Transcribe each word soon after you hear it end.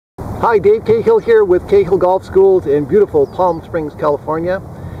Hi, Dave Cahill here with Cahill Golf Schools in beautiful Palm Springs, California.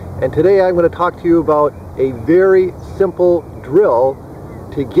 And today I'm going to talk to you about a very simple drill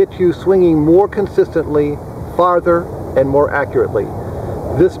to get you swinging more consistently, farther, and more accurately.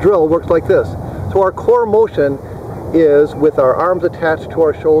 This drill works like this. So our core motion is with our arms attached to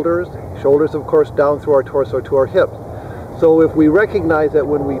our shoulders, shoulders of course down through our torso to our hips. So if we recognize that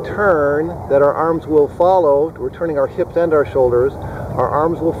when we turn, that our arms will follow, we're turning our hips and our shoulders, our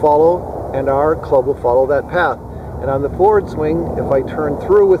arms will follow and our club will follow that path. And on the forward swing, if I turn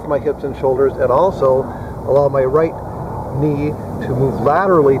through with my hips and shoulders and also allow my right knee to move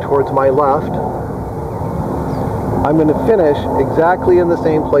laterally towards my left, I'm going to finish exactly in the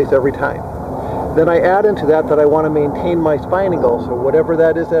same place every time. Then I add into that I want to maintain my spine angle. So whatever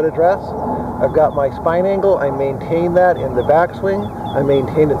that is at address, I've got my spine angle, I maintain that in the backswing, I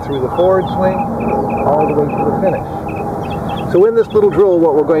maintain it through the forward swing, all the way to the finish. So in this little drill,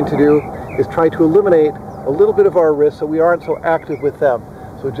 what we're going to do is try to eliminate a little bit of our wrist so we aren't so active with them.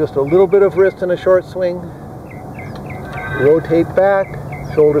 So just a little bit of wrist in a short swing, rotate back,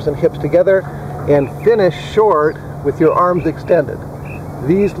 shoulders and hips together, and finish short with your arms extended.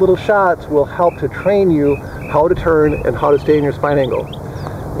 These little shots will help to train you how to turn and how to stay in your spine angle.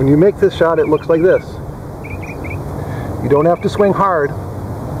 When you make this shot, it looks like this. You don't have to swing hard.